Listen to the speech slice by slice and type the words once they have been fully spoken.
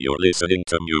You're listening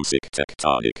to Music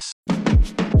Tectonics.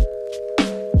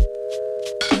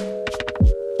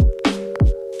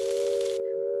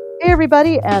 Hey,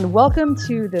 everybody, and welcome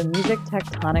to the Music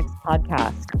Tectonics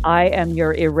podcast. I am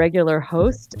your irregular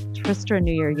host, Tristra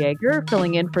New Year Yeager,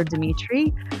 filling in for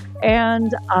Dimitri.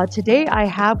 And today I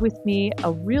have with me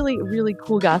a really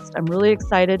cool guest. I'm really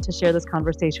excited to share this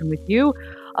conversation with you.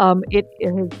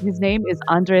 His name is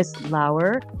Andres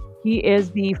Lauer. He is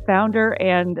the founder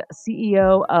and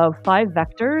CEO of Five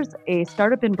Vectors, a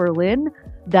startup in Berlin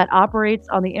that operates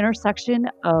on the intersection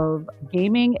of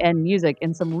gaming and music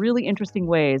in some really interesting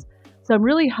ways. So I'm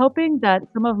really hoping that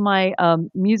some of my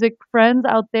music friends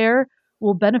out there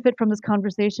will benefit from this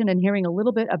conversation and hearing a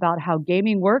little bit about how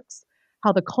gaming works,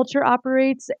 how the culture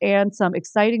operates, and some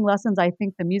exciting lessons I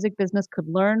think the music business could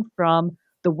learn from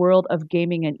the world of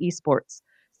gaming and esports.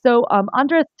 So,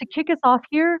 Andres, to kick us off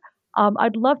here,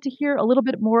 I'd love to hear a little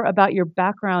bit more about your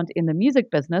background in the music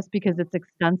business because it's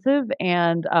extensive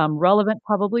and relevant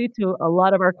probably to a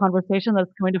lot of our conversation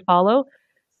that's going to follow.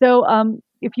 So,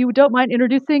 if you don't mind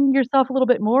introducing yourself a little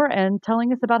bit more and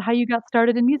telling us about how you got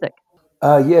started in music.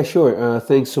 Yeah, sure.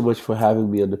 Thanks so much for having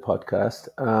me on the podcast.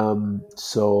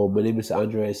 So my name is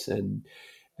Andres, and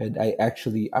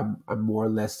I'm more or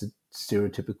less the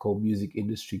stereotypical music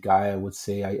industry guy. I would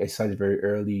say I started very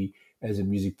early as a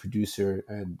music producer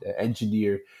and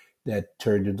engineer that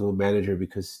turned into a manager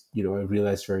because I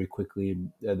realized very quickly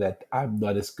that I'm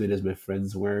not as good as my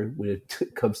friends were when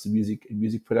it comes to music and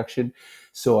music production.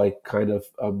 So I kind of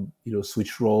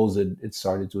switched roles and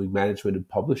started doing management and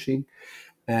publishing,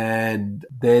 and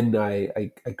then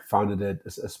I founded a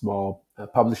small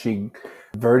publishing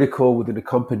vertical within the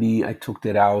company. I took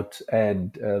that out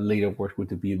and later worked with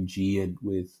the BMG and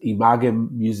with Imagem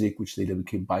Music, which later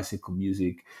became Bicycle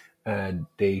Music. And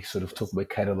they sort of took my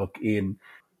catalog in,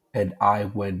 and I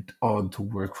went on to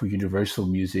work for Universal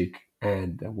Music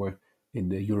and worked in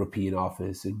the European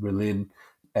office in Berlin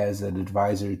as an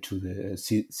advisor to the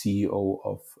CEO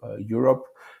of Europe,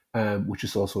 which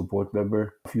is also a board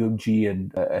member of UMG,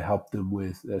 and I helped them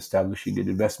with establishing an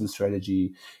investment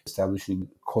strategy, establishing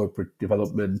corporate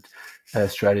development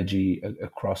strategy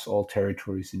across all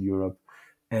territories in Europe.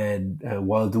 And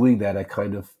while doing that, I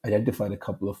kind of identified a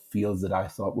couple of fields that I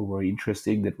thought were very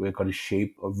interesting that were going to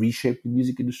shape or reshape the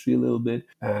music industry a little bit.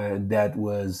 And that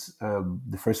was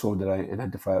the first one that I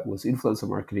identified was influencer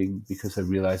marketing, because I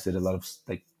realized that a lot of,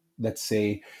 like, let's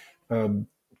say,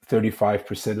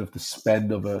 35% of the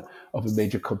spend of a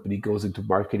major company goes into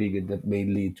marketing, and that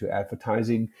mainly into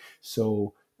advertising.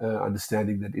 So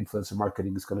understanding that influencer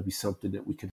marketing is going to be something that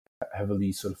we can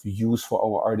heavily sort of use for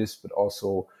our artists, but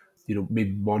also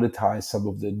maybe monetize some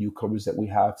of the newcomers that we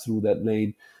have through that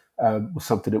lane, was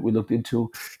something that we looked into.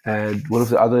 And one of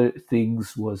the other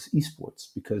things was esports,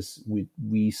 because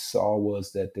we saw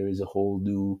was that there is a whole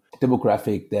new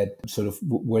demographic that sort of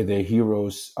where their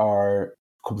heroes are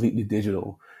completely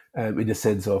digital, in the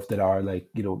sense of that are like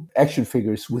action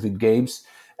figures within games.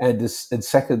 And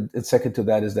second to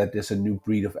that is that there's a new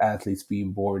breed of athletes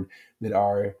being born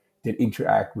that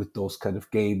interact with those kind of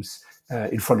games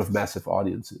in front of massive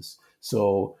audiences.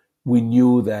 So we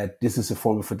knew that this is a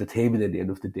form of entertainment at the end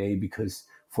of the day, because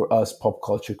for us, pop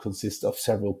culture consists of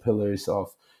several pillars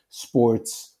of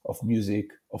sports, of music,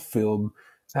 of film,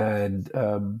 and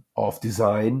of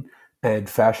design and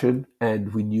fashion.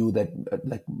 And we knew that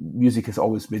like music has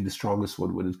always been the strongest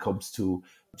one when it comes to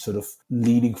sort of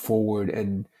leaning forward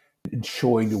and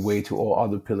showing the way to all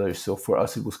other pillars. So for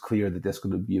us, it was clear that there's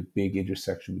going to be a big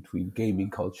intersection between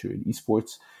gaming culture and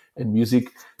esports and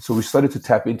music. So we started to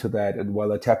tap into that. And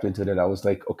while I tapped into that, I was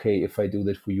like, okay, if I do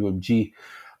that for UMG,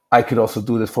 I can also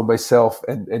do that for myself,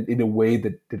 and in a way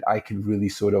that I can really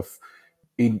sort of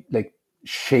in like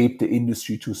shape the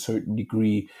industry to a certain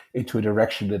degree into a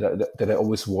direction that I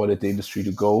always wanted the industry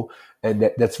to go. And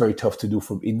that's very tough to do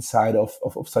from inside of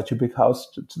such a big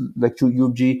house like to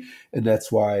UMG. And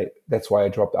that's why I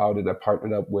dropped out, and I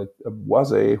partnered up with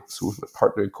Waze, who was my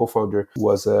partner and co-founder, who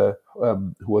was the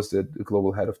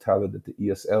global head of talent at the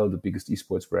ESL, the biggest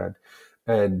esports brand.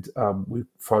 And we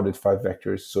founded Five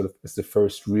Vectors sort of as the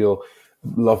first real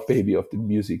love baby of the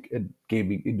music and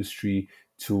gaming industry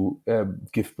to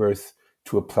give birth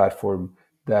to a platform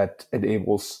that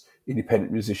enables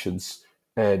independent musicians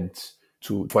and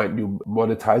to find new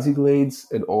monetizing lanes,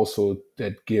 and also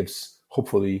that gives,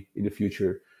 hopefully in the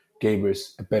future,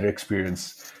 gamers a better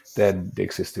experience than the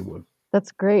existing one.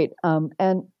 That's great.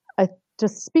 And I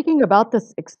just speaking about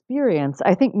this experience,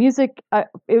 I think music, it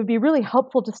would be really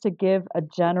helpful just to give a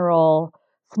general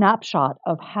snapshot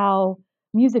of how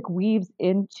music weaves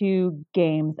into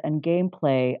games and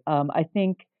gameplay. I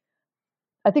think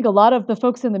I think a lot of the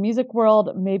folks in the music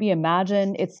world maybe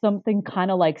imagine it's something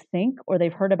kind of like sync, or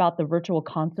they've heard about the virtual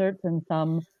concerts in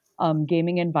some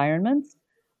gaming environments,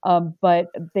 but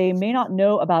they may not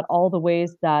know about all the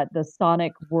ways that the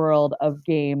sonic world of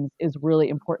games is really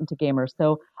important to gamers.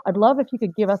 So I'd love if you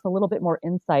could give us a little bit more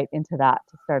insight into that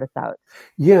to start us out.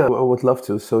 Yeah, I would love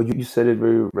to. So you said it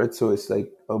very right. So it's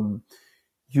like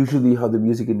usually how the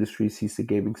music industry sees the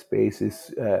gaming space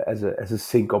is as a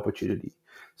sync opportunity.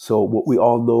 So what we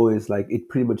all know is like it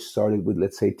pretty much started with,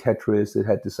 let's say, Tetris. It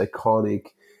had this iconic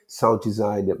sound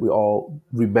design that we all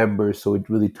remember, so it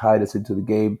really tied us into the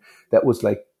game. That was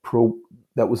like pro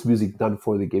that was music done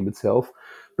for the game itself.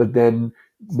 But then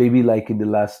maybe like in the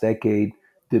last decade,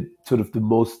 the sort of the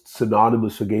most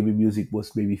synonymous for gaming music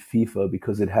was maybe FIFA,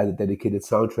 because it had a dedicated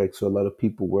soundtrack. So a lot of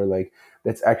people were like,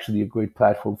 that's actually a great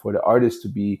platform for the artist to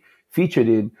be featured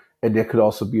in. And there could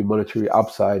also be a monetary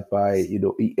upside by,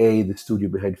 EA, the studio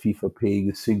behind FIFA, paying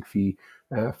a sync fee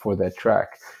for that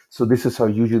track. So this is how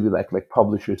usually like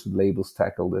publishers and labels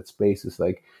tackle that space. It's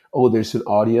like, oh, there's an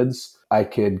audience. I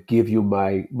can give you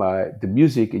my the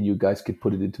music, and you guys can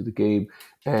put it into the game.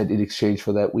 And in exchange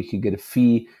for that, we can get a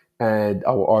fee, and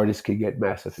our artists can get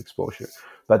massive exposure.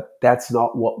 But that's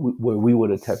not where we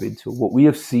want to tap into. What we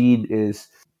have seen is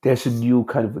there's a new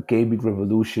kind of a gaming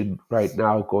revolution right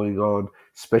now going on,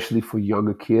 especially for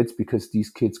younger kids, because these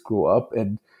kids grow up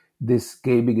and this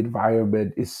gaming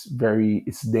environment it's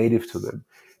native to them.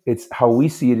 It's how we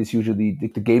see it is usually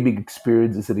the gaming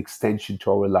experience is an extension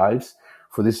to our lives.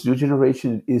 For this new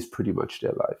generation, it is pretty much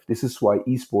their life. This is why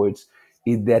esports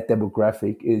in that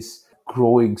demographic is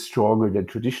growing stronger than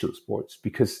traditional sports,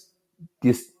 because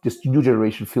this new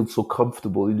generation feels so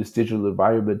comfortable in this digital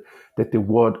environment that they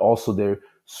want also their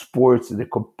sports and their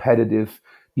competitive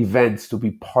events to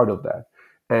be part of that.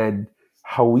 And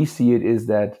how we see it is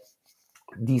that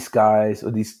these guys,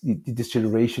 or this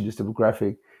generation, this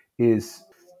demographic, is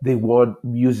they want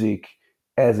music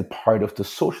as a part of the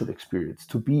social experience,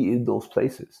 to be in those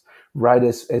places. Right,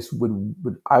 as when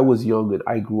I was young and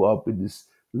I grew up in this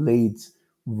late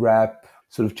rap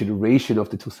sort of generation of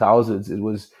the 2000s, it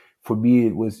was, for me,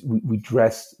 it was, we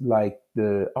dressed like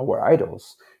the our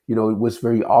idols. It was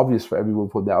very obvious for everyone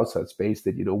from the outside space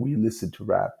that we listened to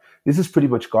rap. This is pretty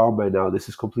much gone by now. This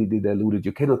is completely diluted.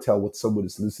 You cannot tell what someone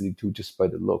is listening to just by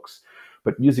the looks.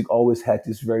 But music always had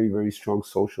this very, very strong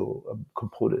social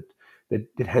component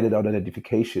that handed out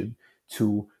identification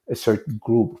to a certain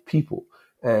group of people.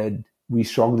 And we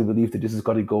strongly believe that this is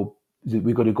going to go, that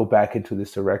we're going to go back into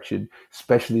this direction,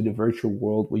 especially in the virtual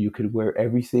world where you can wear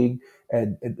everything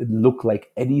and look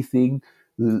like anything.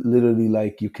 Literally,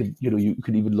 like you can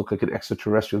even look like an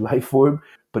extraterrestrial life form.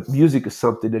 But music is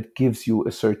something that gives you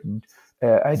a certain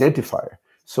identifier.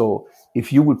 So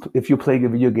if you're playing a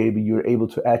video game and you're able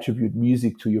to attribute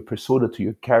music to your persona, to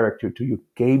your character, to your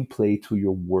gameplay, to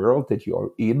your world that you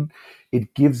are in,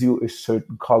 it gives you a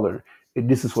certain color. And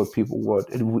this is what people want.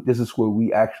 And this is where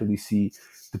we actually see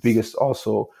the biggest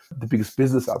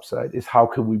business upside, is how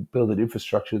can we build an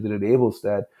infrastructure that enables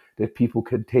that people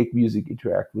can take music,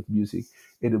 interact with music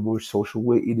in a more social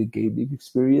way in a gaming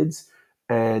experience.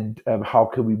 And how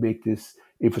can we make this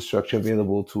infrastructure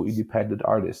available to independent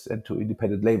artists and to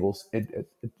independent labels at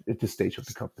this stage of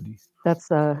the company?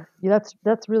 Yeah,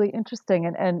 that's really interesting,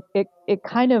 and it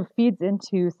kind of feeds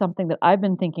into something that I've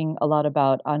been thinking a lot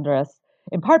about, Andres,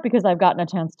 in part because I've gotten a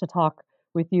chance to talk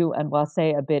with you and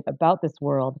Wase a bit about this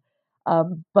world.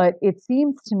 But it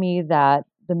seems to me that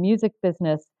the music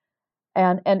business,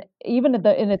 and even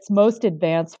in its most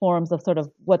advanced forms of sort of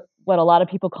what a lot of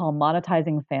people call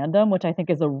monetizing fandom, which I think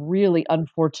is a really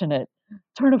unfortunate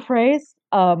turn of phrase.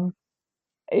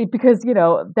 Because,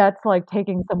 that's like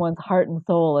taking someone's heart and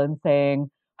soul and saying,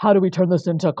 "How do we turn this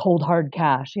into cold, hard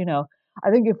cash?"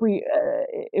 I think if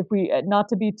we not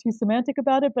to be too semantic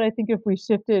about it, but I think if we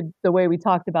shifted the way we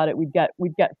talked about it, we'd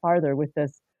get farther with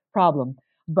this problem.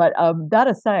 But that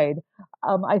aside,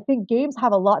 I think games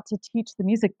have a lot to teach the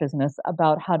music business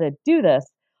about how to do this.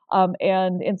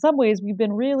 And in some ways, we've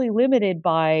been really limited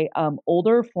by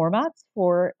older formats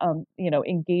for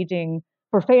engaging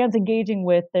for fans engaging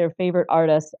with their favorite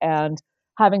artists and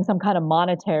having some kind of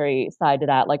monetary side to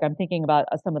that. Like I'm thinking about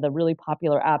some of the really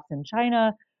popular apps in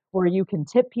China where you can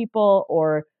tip people,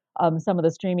 or some of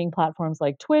the streaming platforms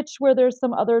like Twitch, where there's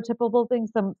some other tippable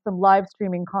things, some live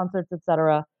streaming concerts,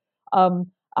 etc.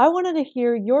 I wanted to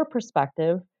hear your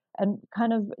perspective and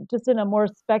kind of just in a more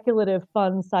speculative,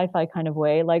 fun sci-fi kind of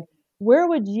way. Like, where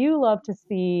would you love to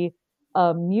see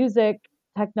music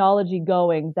technology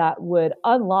going that would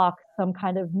unlock some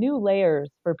kind of new layers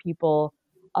for people,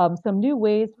 some new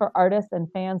ways for artists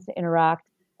and fans to interact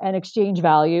and exchange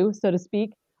value, so to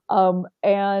speak,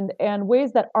 and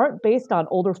ways that aren't based on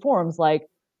older forms like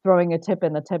throwing a tip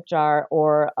in the tip jar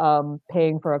or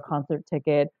paying for a concert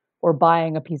ticket or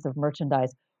buying a piece of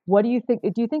merchandise. What do you think?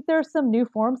 Do you think there are some new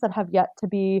forms that have yet to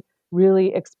be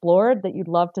really explored that you'd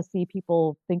love to see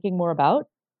people thinking more about?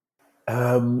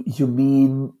 You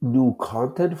mean new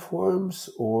content forms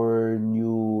or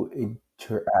new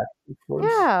interactive forms?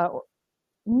 Yeah,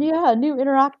 yeah, new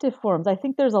interactive forms. I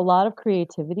think there's a lot of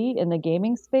creativity in the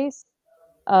gaming space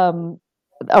um,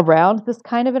 around this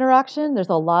kind of interaction. There's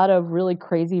a lot of really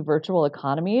crazy virtual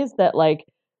economies that like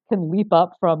can leap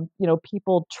up from,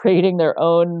 people trading their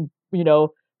own,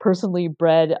 personally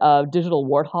bred digital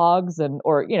warthogs and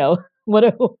or, what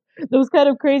those kind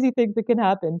of crazy things that can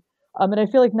happen. And I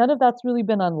feel like none of that's really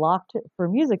been unlocked for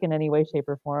music in any way, shape,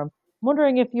 or form. I'm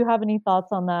wondering if you have any thoughts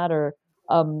on that or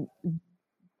um,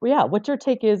 well, yeah, what your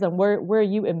take is on where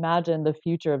you imagine the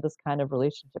future of this kind of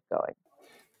relationship going.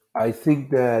 I think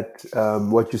that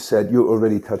what you said, you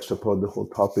already touched upon the whole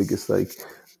topic, is like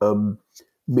um,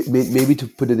 maybe to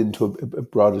put it into a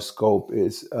broader scope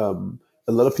is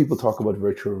a lot of people talk about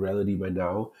virtual reality by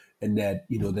now, and that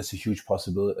there's a huge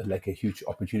possibility, like a huge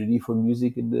opportunity for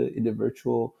music in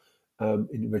virtual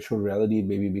reality and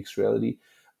maybe mixed reality.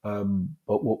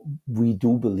 But what we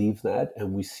do believe that,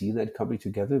 and we see that coming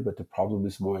together. But the problem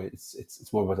is more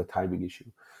it's more about a timing issue.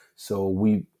 So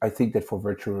I think that for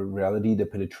virtual reality, the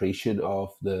penetration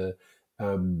of the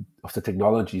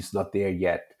technology is not there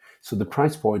yet. So the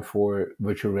price point for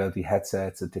virtual reality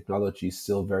headsets and technology is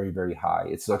still very, very high.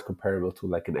 It's not comparable to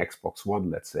like an Xbox One,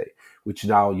 let's say, which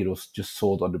now just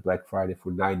sold on the Black Friday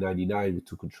for $9.99 with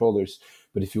two controllers.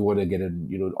 But if you want to get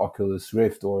an Oculus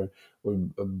Rift or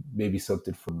maybe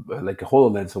something from like a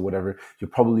HoloLens or whatever, you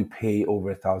probably pay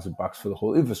over $1,000 for the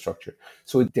whole infrastructure.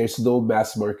 So there's no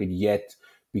mass market yet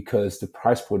because the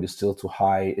price point is still too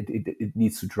high. It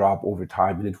needs to drop over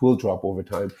time, and it will drop over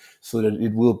time, so that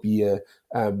it will be a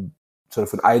sort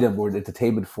of an item or an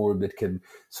entertainment form that can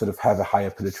sort of have a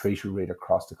higher penetration rate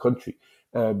across the country.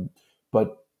 Um,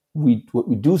 but what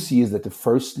we do see is that the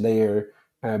first layer,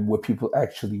 where people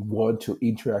actually want to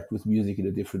interact with music in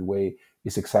a different way,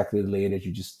 is exactly the layer that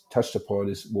you just touched upon.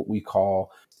 Is what we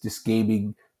call this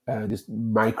gaming, this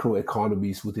micro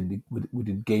economies within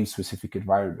game specific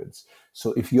environments.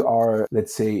 So if you are,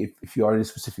 let's say, if you are in a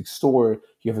specific store,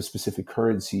 you have a specific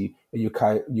currency, and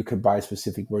you can buy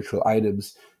specific virtual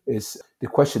items. Is the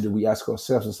question that we ask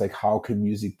ourselves is like, how can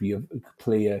music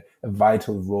play a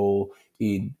vital role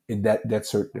in that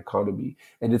certain economy?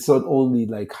 And it's not only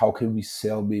like how can we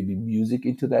sell maybe music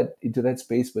into that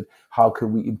space, but how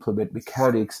can we implement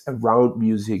mechanics around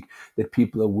music that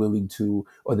people are willing to,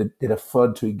 or that are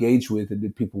fun to engage with, and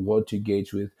that people want to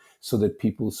engage with, so that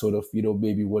people sort of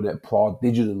maybe want to applaud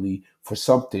digitally for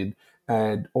something,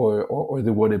 and or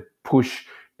they want to push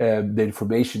the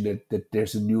information that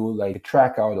there's a new like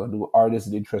track out or new artist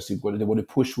and interesting one, and they want to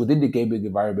push within the gaming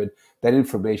environment that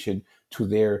information to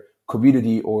their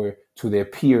community or to their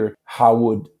peer. How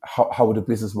would a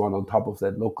business model on top of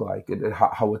that look like, and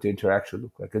how would the interaction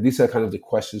look like? And these are kind of the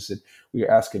questions that we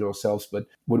are asking ourselves. But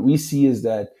what we see is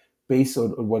that, based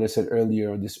on what I said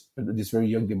earlier, on this very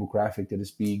young demographic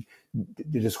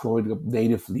that is growing up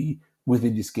natively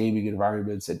within these gaming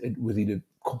environments, and within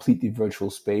a completely virtual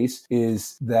space,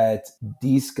 is that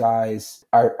these guys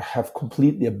have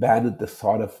completely abandoned the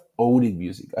thought of owning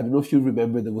music. I don't know if you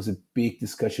remember, there was a big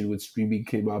discussion when streaming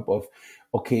came up of,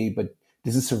 okay, but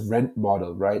this is a rent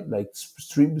model, right? Like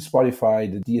stream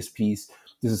Spotify, the DSPs,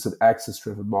 this is an access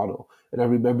driven model. And I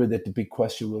remember that the big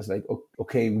question was like,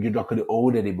 okay, you're not going to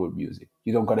own any more music.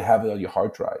 You're not going to have it on your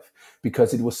hard drive,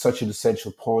 because it was such an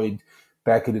essential point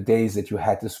back in the days that you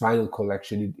had this vinyl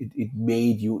collection. It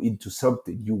made you into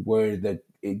something. You were that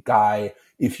a guy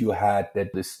if you had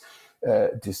this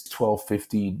 12,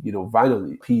 15,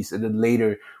 vinyl piece. And then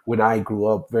later, when I grew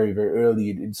up very, very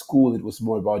early in school, it was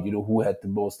more about, who had the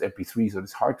most MP3s on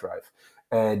his hard drive.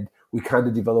 And we kind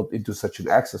of developed into such an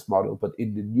access model. But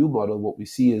in the new model, what we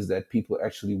see is that people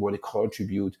actually want to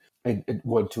contribute, and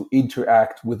want to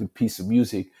interact with a piece of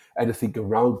music. And I think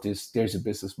around this, there's a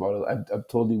business model. I'm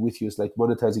totally with you. It's like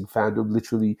monetizing fandom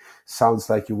literally sounds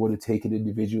like you want to take an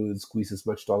individual and squeeze as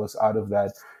much dollars out of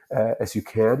that as you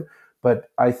can.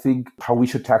 But I think how we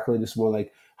should tackle it is more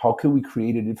like, how can we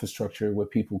create an infrastructure where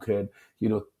people can,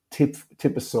 tip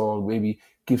a song, maybe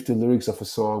give the lyrics of a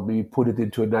song, maybe put it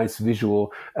into a nice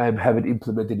visual, and have it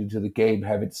implemented into the game,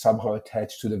 have it somehow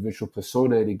attached to the visual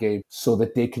persona in the game, so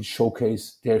that they can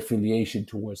showcase their affiliation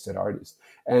towards that artist.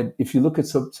 And if you look at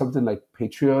something like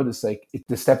Patreon, it's like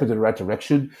it's a step in the right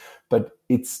direction, but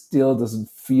it still doesn't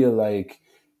feel like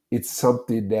it's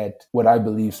something that what I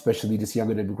believe, especially this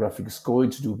younger demographic, is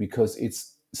going to do because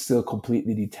it's still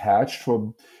completely detached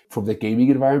from the gaming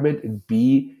environment, and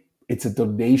B, it's a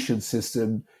donation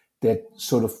system that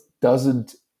sort of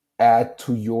doesn't add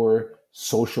to your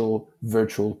social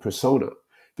virtual persona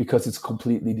because it's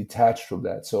completely detached from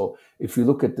that. So if you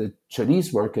look at the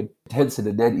Chinese market, Tencent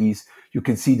and NetEase, you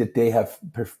can see that they have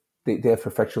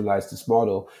perfectionized this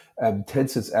model.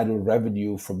 Tencent's annual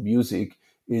revenue from music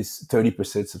is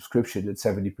 30% subscription and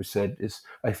 70% is,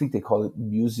 I think they call it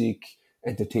music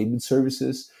entertainment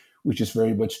services, which is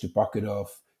very much the bucket of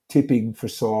tipping for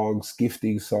songs,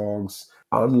 gifting songs,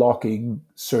 unlocking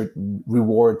certain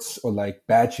rewards or like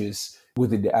badges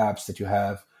within the apps that you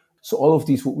have. So all of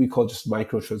these, what we call just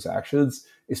microtransactions,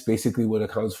 is basically what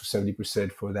accounts for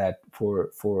 70% for that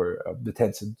for the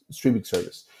Tencent streaming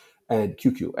service and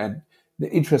QQ. And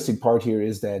the interesting part here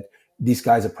is that these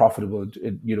guys are profitable.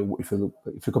 And, if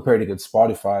you compare it against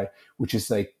Spotify, which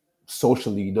is like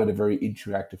socially not a very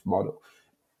interactive model,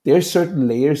 there's certain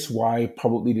layers why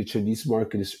probably the Chinese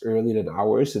market is earlier than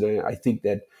ours, and I think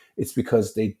that it's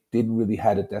because they didn't really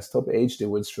had a desktop age. They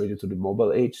went straight into the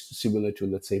mobile age, similar to,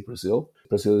 let's say, Brazil.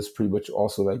 Brazil is pretty much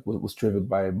also like was driven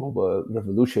by a mobile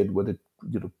revolution, where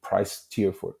the price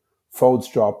tier for phones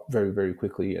dropped very very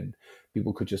quickly, and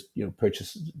people could just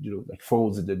purchase like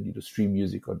phones and then stream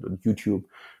music on YouTube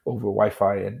over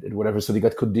Wi-Fi and whatever. So they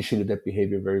got conditioned to that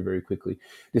behavior very very quickly.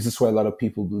 This is why a lot of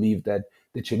people believe that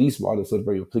the Chinese model is not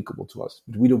very applicable to us.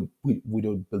 But we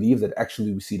don't believe that.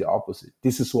 Actually, we see the opposite.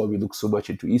 This is why we look so much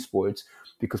into esports,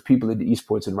 because people in the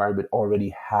esports environment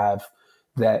already have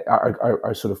that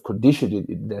are sort of conditioned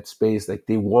in that space. Like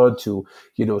they want to,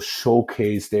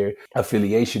 showcase their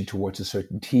affiliation towards a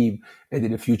certain team. And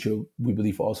in the future, we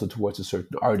believe also towards a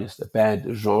certain artist, a band,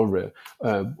 a genre,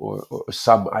 or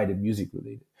some item music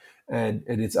related. And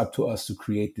it's up to us to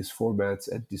create these formats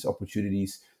and these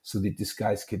opportunities so that these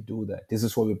guys can do that. This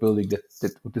is why we're building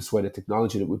this is why the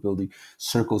technology that we're building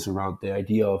circles around the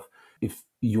idea of, if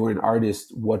you're an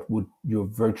artist, what would your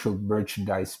virtual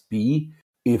merchandise be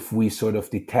if we sort of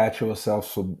detach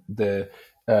ourselves from the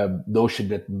notion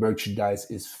that merchandise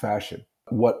is fashion?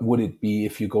 What would it be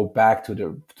if you go back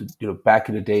back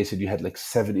in the days and you had like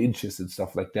 7 inches and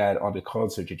stuff like that on a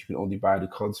concert that you can only buy at a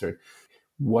concert?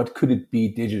 What could it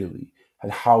be digitally,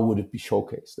 and how would it be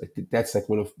showcased? Like that's like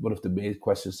one of the main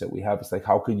questions that we have. Is like,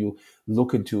 how can you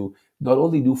look into not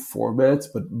only new formats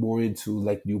but more into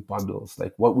like new bundles?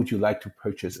 Like, what would you like to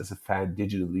purchase as a fan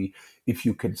digitally if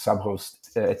you can somehow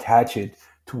attach it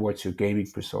towards your gaming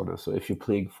persona? So if you're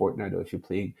playing Fortnite or if you're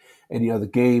playing any other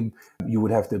game, you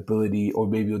would have the ability, or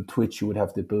maybe on Twitch you would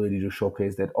have the ability to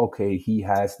showcase that, okay, he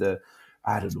has the,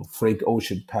 I don't know, Frank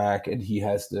Ocean pack, and he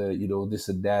has the, this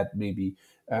and that, maybe,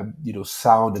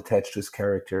 sound attached to his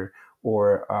character,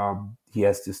 or he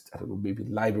has this, I don't know, maybe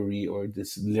library or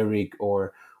this lyric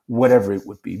or whatever it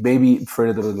would be. Maybe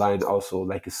further down the line, also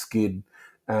like a skin.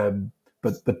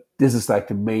 But this is like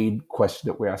the main question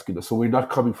that we're asking. So we're not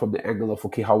coming from the angle of,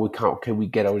 okay, how can we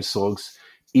get our songs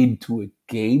into a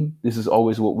game? This is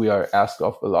always what we are asked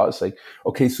of a lot. It's like,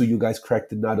 okay, so you guys cracked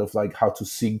the nut of like how to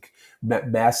sync,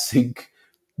 mass sync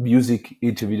music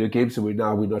into video games, and we're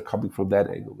not coming from that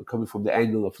angle. We're coming from the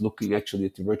angle of looking actually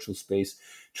at the virtual space,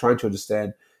 trying to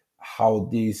understand how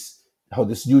this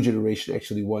new generation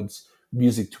actually wants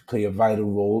music to play a vital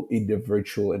role in the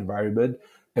virtual environment,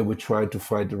 and we're trying to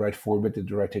find the right format and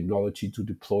the right technology to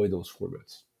deploy those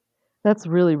formats. That's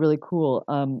really, really cool.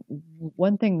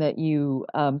 One thing that you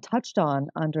touched on,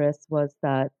 Andres, was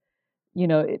that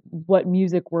what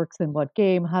music works in what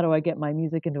game. How do I get my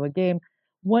music into a game?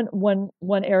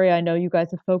 One area I know you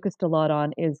guys have focused a lot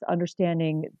on is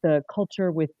understanding the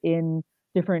culture within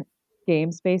different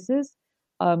game spaces.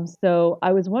 So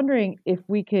I was wondering if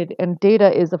we could, and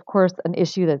data is of course an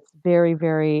issue that's very,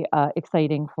 very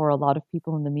exciting for a lot of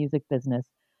people in the music business.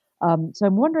 So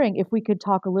I'm wondering if we could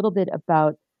talk a little bit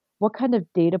about what kind of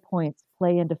data points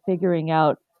play into figuring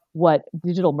out what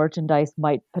digital merchandise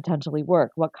might potentially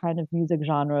work, what kind of music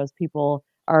genres people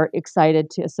are excited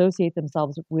to associate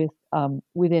themselves with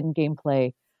within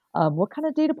gameplay. What kind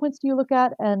of data points do you look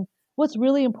at, and what's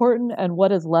really important and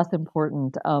what is less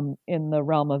important in the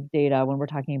realm of data when we're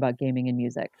talking about gaming and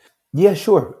music? Yeah,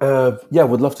 sure. Yeah,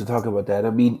 would love to talk about that. I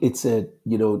mean,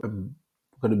 I'm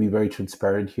going to be very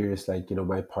transparent here. It's like,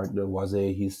 my partner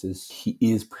he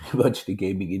is pretty much the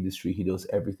gaming industry. He knows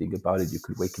everything about it. You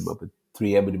could wake him up at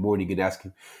 3 a.m. in the morning and ask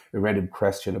him a random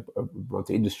question about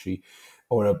the industry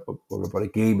or about a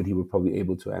game, and he would probably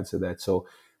able to answer that. So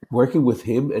working with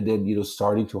him and then,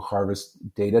 starting to harvest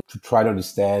data to try to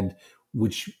understand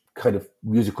which kind of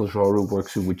musical genre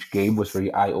works in which game was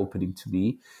very eye-opening to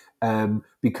me.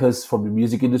 Because from the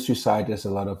music industry side, there's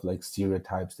a lot of like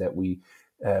stereotypes that we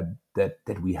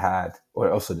had,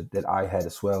 or also that I had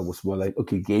as well, was more like,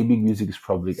 okay, gaming music is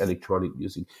probably electronic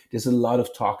music. There's a lot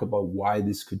of talk about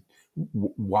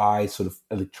why sort of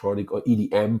electronic or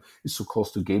EDM is so close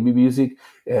to gaming music.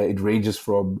 It ranges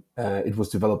from it was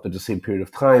developed at the same period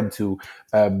of time to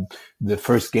the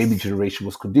first gaming generation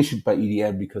was conditioned by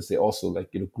EDM because they also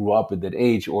grew up in that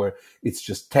age, or it's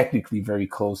just technically very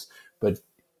close. But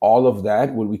all of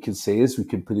that, what we can say is we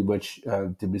can pretty much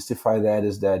demystify that,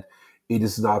 is that it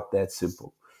is not that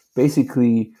simple.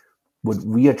 Basically, what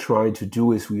we are trying to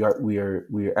do is we are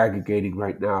aggregating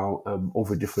right now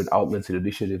over different outlets and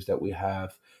initiatives that we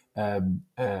have a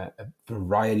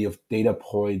variety of data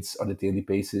points on a daily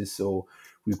basis. So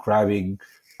we're grabbing.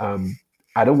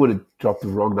 I don't want to drop the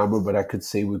wrong number, but I could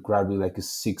say we're grabbing like a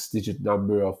 6-digit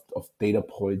number of data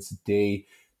points a day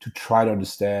to try to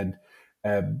understand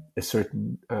a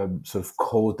certain sort of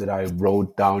code that I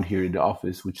wrote down here in the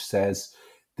office, which says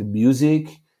the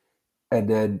music, and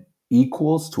then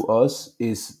equals to us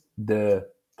is the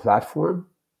platform,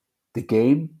 the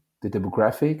game, the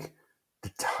demographic, the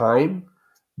time,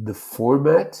 the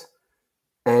format,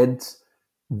 and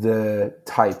the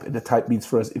type. And the type means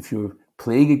for us if you're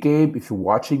playing a game, if you're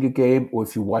watching a game, or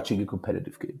if you're watching a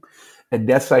competitive game. And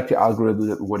that's like the algorithm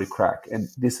that we want to crack. And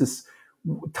this is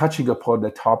touching upon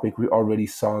that topic. We already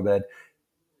saw that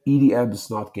EDM is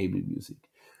not gaming music.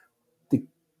 The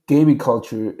gaming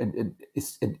culture and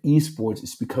esports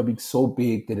is becoming so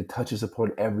big that it touches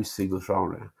upon every single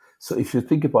genre. So if you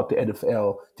think about the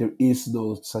NFL, there is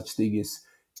no such thing as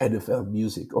NFL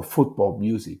music or football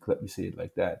music. Let me say it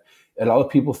like that. A lot of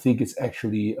people think it's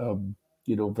actually,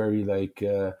 very like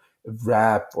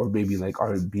rap, or maybe like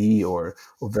R&B, or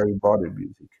very modern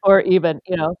music. Or even,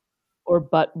 or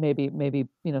but maybe,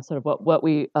 sort of what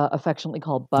we affectionately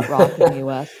call butt rock in the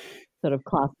US, sort of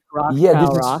classic rock, Yeah,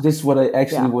 style rock. this is what I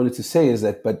actually Yeah. wanted to say, is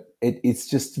that, but it's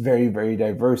just very, very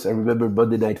diverse. I remember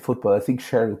Monday Night Football. I think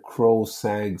Sheryl Crow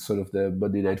sang sort of the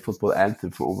Monday Night Football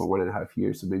anthem for over 1.5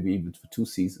 years, or maybe even for 2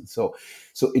 seasons. So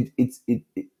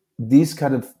these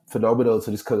kind of phenomena,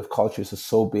 so these kind of cultures are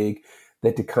so big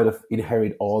that they kind of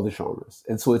inherit all the genres,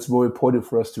 and so it's more important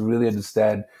for us to really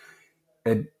understand.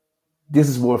 And this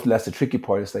is more or less the tricky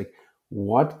part. It's like,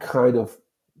 what kind of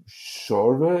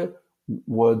genre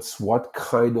wants what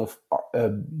kind of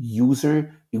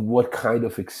user, in what kind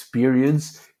of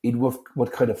experience, in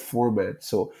what kind of format.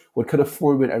 So what kind of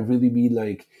format I really mean,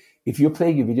 like, if you're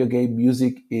playing a video game,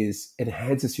 music is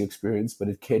enhances your experience, but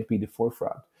it can't be the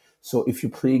forefront. So if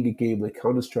you're playing a game like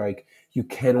Counter-Strike, you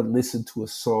cannot listen to a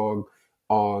song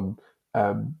on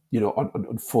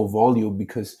on full volume,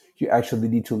 because you actually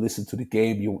need to listen to the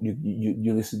game.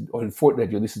 You listen, or in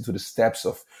Fortnite, you listen to the steps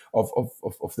of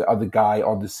the other guy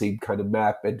on the same kind of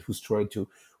map, and who's trying to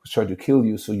kill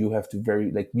you. So you have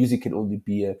to music can only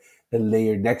be a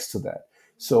layer next to that.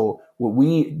 So what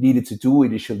we needed to do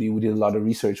initially, we did a lot of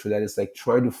research for that, is like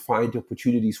trying to find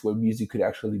opportunities where music could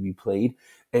actually be played,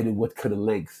 and in what kind of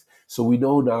length. So we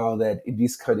know now that in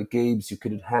these kind of games, you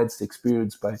can enhance the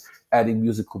experience by adding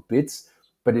musical bits.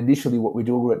 But initially, what we're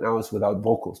doing right now is without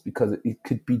vocals, because it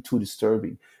could be too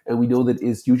disturbing. And we know that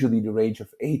it's usually in the range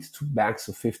of 8 to max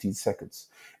of 15 seconds.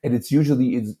 And it's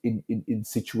usually in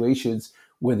situations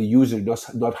where the user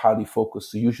is not highly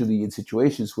focused. So usually in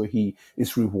situations where he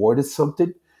is rewarded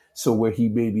something. So where he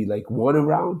maybe like won a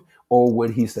round, or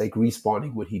when he's like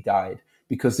respawning when he died.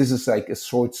 Because this is like a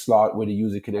short slot where the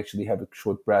user can actually have a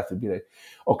short breath and be like,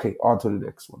 okay, on to the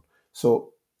next one.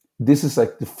 So this is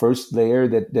like the first layer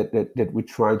that we're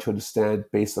trying to understand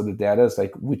based on the data. Is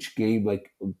like which game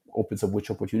like opens up which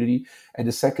opportunity. And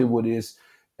the second one is,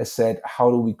 as said,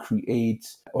 how do we create,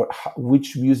 or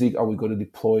which music are we going to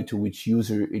deploy to which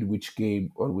user in which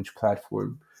game, on which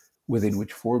platform, within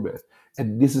which format.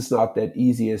 And this is not that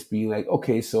easy as being like,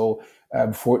 okay, so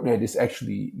Fortnite is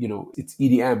actually, it's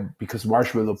EDM because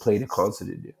Marshmello played a concert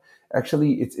in it.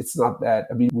 Actually, it's not that.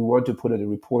 I mean, we want to put in a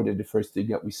report, and the first thing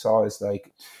that we saw is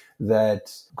like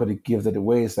that. I'm going to give that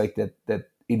away. Is like that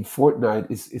in Fortnite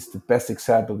is the best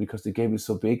example, because the game is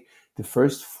so big. The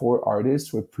first 4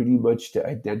 artists were pretty much the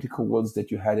identical ones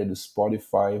that you had in the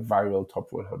Spotify viral top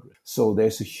 100. So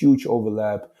there's a huge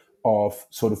overlap of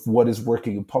sort of what is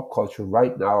working in pop culture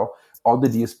right now on the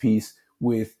DSPs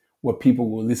with what people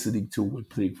were listening to when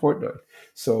playing Fortnite.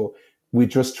 So we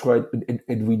just tried,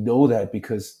 and we know that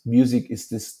because music is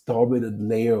this dominant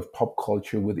layer of pop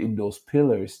culture within those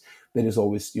pillars that is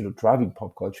always, driving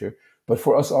pop culture. But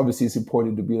for us, obviously, it's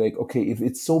important to be like, okay, if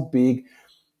it's so big,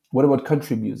 what about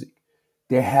country music?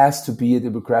 There has to be a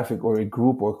demographic or a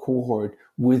group or cohort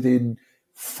within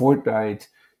Fortnite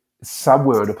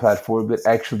somewhere on the platform that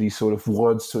actually sort of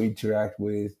wants to interact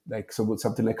with like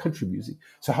something like country music.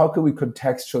 So how can we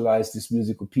contextualize these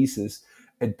musical pieces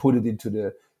and put it into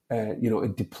the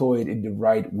and deploy it in the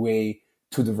right way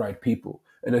to the right people?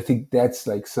 And I think that's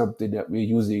like something that we're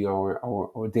using our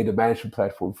data management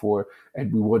platform for,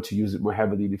 and we want to use it more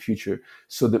heavily in the future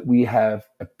so that we have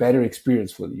a better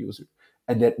experience for the user.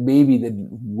 And that maybe then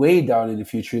way down in the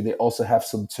future, they also have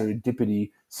some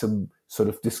serendipity, some sort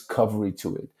of discovery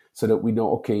to it, so that we know,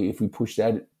 okay, if we push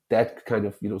that kind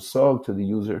of song to the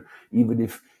user, even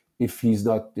if he's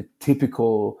not the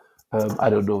typical I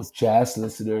don't know, jazz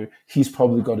listener, he's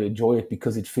probably going to enjoy it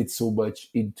because it fits so much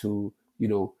into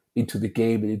the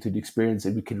game and into the experience,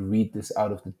 and we can read this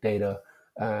out of the data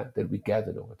that we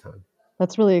gathered over time.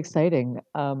 That's really exciting.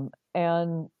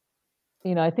 And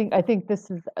I think this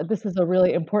is a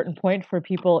really important point for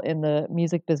people in the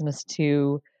music business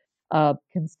to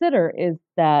consider, is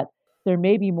that there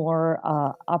may be more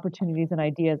opportunities and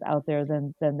ideas out there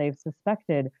than they've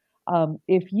suspected.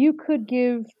 If you could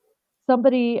give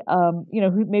somebody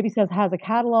who maybe says has a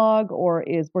catalog or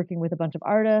is working with a bunch of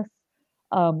artists,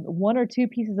 one or two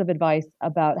pieces of advice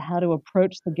about how to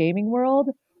approach the gaming world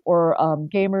or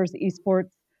gamers, esports,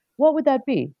 what would that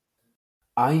be?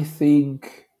 I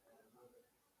think,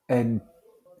 and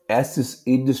as this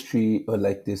industry or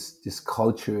like this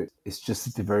culture is just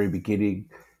at the very beginning,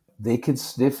 they can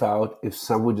sniff out if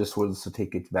someone just wants to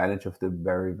take advantage of them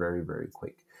very, very, very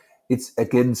quick. It's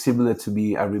again similar to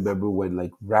me. I remember when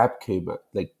like rap came up,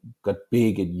 like got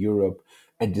big in Europe,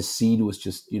 and the scene was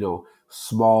just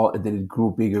small, and then it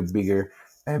grew bigger, bigger,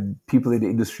 and people in the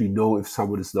industry know if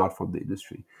someone is not from the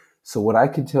industry. So what I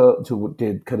can tell to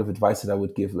the kind of advice that I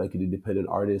would give like an independent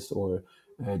artist or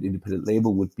an independent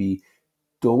label would be,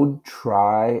 don't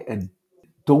try and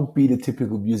don't be the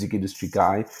typical music industry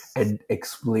guy and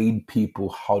explain people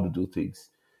how to do things.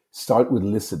 Start with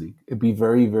listening and be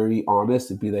very, very honest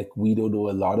and be like, we don't know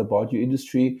a lot about your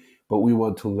industry, but we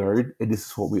want to learn. And this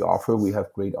is what we offer. We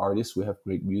have great artists, we have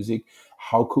great music.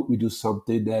 How could we do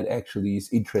something that actually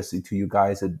is interesting to you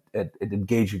guys and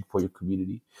engaging for your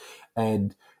community?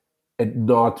 And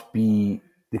not be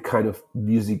the kind of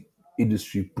music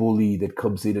industry bully that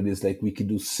comes in and is like, we can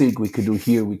do sync, we can do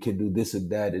here, we can do this and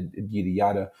that, and yada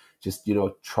yada. Just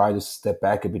try to step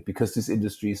back a bit, because this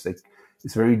industry is like,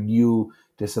 it's very new.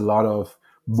 There's a lot of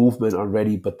movement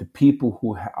already, but the people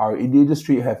who are in the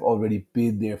industry have already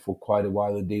been there for quite a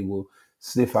while, and they will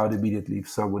sniff out immediately if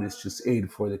someone is just in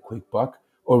for the quick buck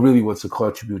or really wants to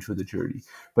contribute to the journey.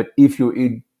 But if you're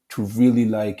in to really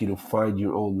like find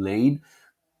your own lane,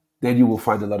 then you will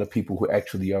find a lot of people who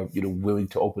actually are willing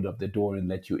to open up the door and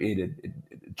let you in and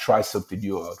try something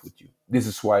new out with you. This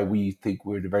is why we think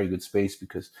we're in a very good space,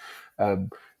 because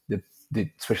um,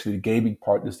 especially the gaming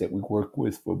partners that we work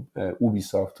with, from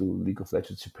Ubisoft to League of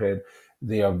Legends Japan,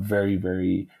 they are very,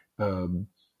 very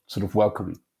sort of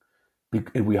welcoming,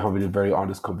 and we're having a very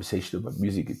honest conversation about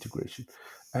music integration.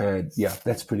 And yeah,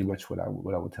 that's pretty much what I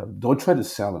would tell them. Don't try to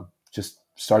sell them. Just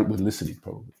start with listening,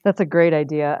 probably. That's a great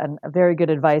idea and a very good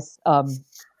advice.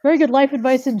 Very good life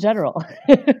advice in general.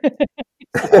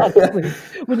 Honestly,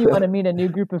 when you want to meet a new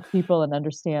group of people and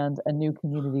understand a new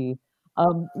community.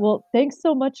 Well, thanks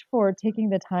so much for taking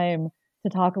the time to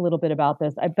talk a little bit about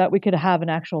this. I bet we could have an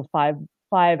actual five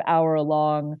hour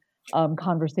long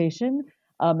conversation,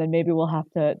 and maybe we'll have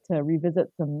to revisit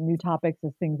some new topics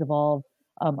as things evolve,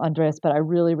 Andreas. But I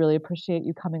really, really appreciate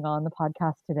you coming on the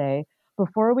podcast today.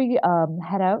 Before we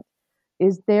head out,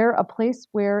 is there a place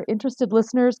where interested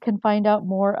listeners can find out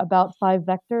more about Five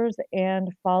Vectors and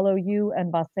follow you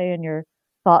and Basse and your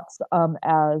thoughts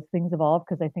as things evolve?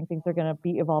 Because I think things are going to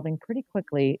be evolving pretty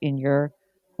quickly in your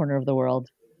corner of the world.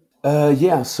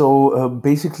 Yeah, so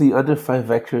basically, under Five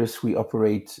Vectors, we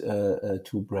operate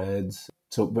two brands.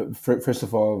 So, but first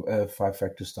of all,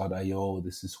 fivevectors.io.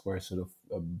 This is where sort of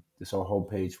this is our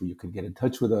homepage where you can get in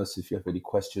touch with us if you have any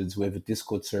questions. We have a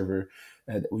Discord server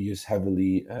that we use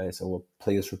heavily as our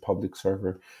Players Republic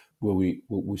server, where we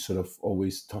sort of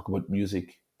always talk about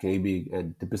music, gaming,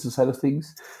 and the business side of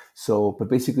things. So, but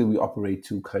basically, we operate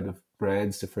two kind of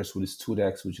brands. The first one is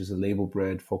Tudax, which is a label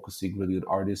brand focusing really on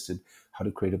artists and how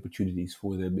to create opportunities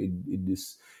for them in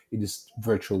this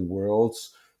virtual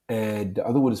worlds. And the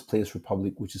other one is Players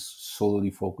Republic, which is solely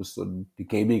focused on the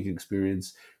gaming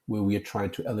experience, where we are trying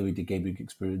to elevate the gaming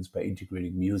experience by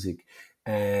integrating music.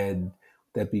 And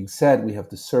that being said, we have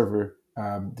the server,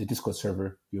 the Discord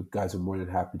server. You guys are more than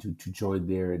happy to join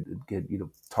there and get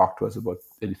talk to us about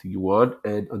anything you want.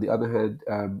 And on the other hand,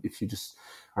 if you just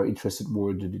are interested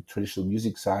more in the traditional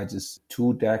music side, is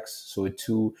 2dex, so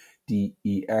 2dex.gg.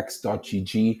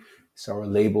 It's our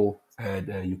label and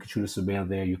you can shoot us a mail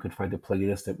there. You can find the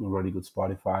playlist that we're running on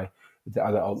Spotify, with the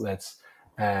other outlets,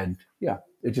 and yeah,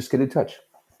 just get in touch.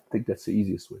 I think that's the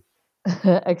easiest way.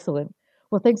 Excellent.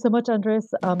 Well, thanks so much,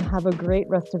 Andres. Have a great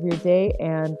rest of your day.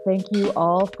 And thank you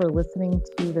all for listening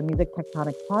to the Music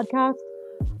Tectonics podcast.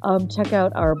 Check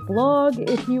out our blog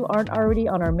if you aren't already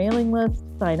on our mailing list.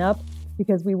 Sign up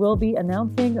because we will be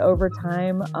announcing over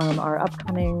time our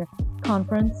upcoming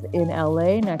conference in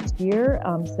LA next year.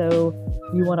 So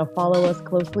you want to follow us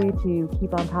closely to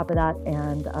keep on top of that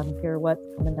and hear what's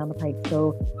coming down the pike.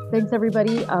 So thanks,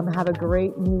 everybody. Have a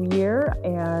great new year,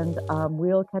 and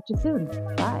we'll catch you soon.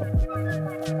 Bye.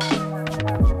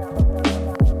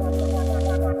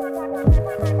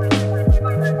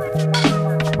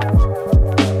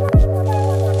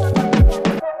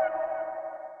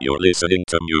 You're listening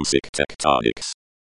to Music Tectonics.